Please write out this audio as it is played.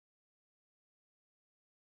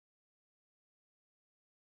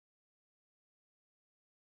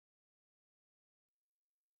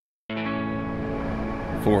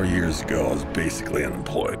4 years ago, I was basically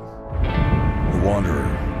unemployed. A wanderer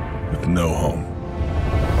with no home.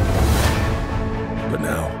 But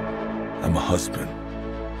now, I'm a husband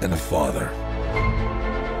and a father.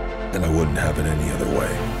 And I wouldn't have it any other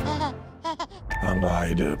way. I don't know how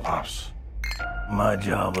you did it, Pops. My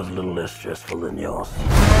job was a little less stressful than yours.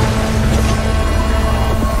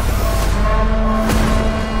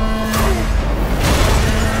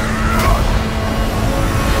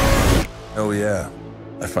 Oh yeah,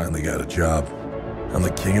 I finally got a job. I'm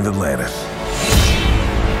the king of Atlantis.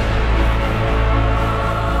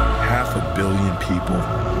 500 million people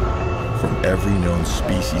from every known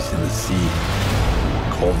species in the sea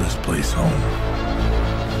call this place home.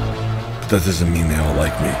 But that doesn't mean they all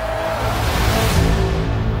like me.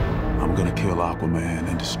 I'm gonna kill Aquaman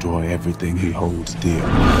and destroy everything he holds dear.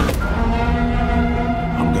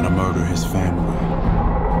 I'm gonna murder his family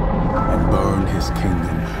and burn his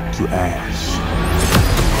kingdom to ash.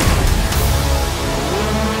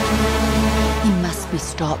 He must be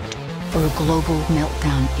stopped, or a global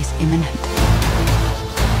meltdown is imminent.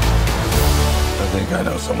 I think I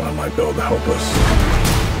know someone I might be able to help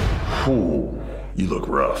us. Ooh, you look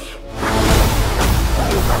rough.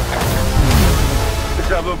 Good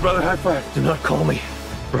job, little brother. High five. Do not call me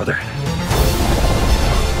brother.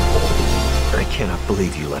 I cannot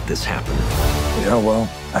believe you let this happen. Yeah, well,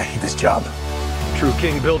 I hate this job. True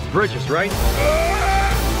king builds bridges, right?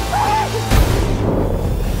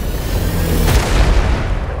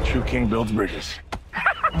 True king builds bridges.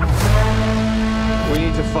 We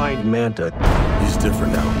need to find Manta. He's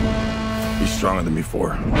different now. He's stronger than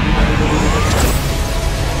before.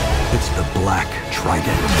 It's the Black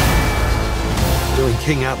Trident. During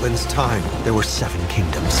King Atlan's time, there were 7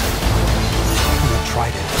 kingdoms. And the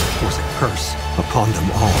Trident was a curse upon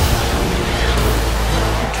them all.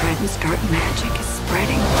 The Trident's dark magic is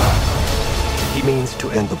spreading. He means to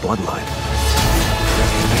end the bloodline.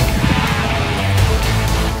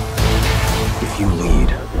 If you lead,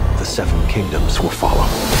 the 7 kingdoms will follow.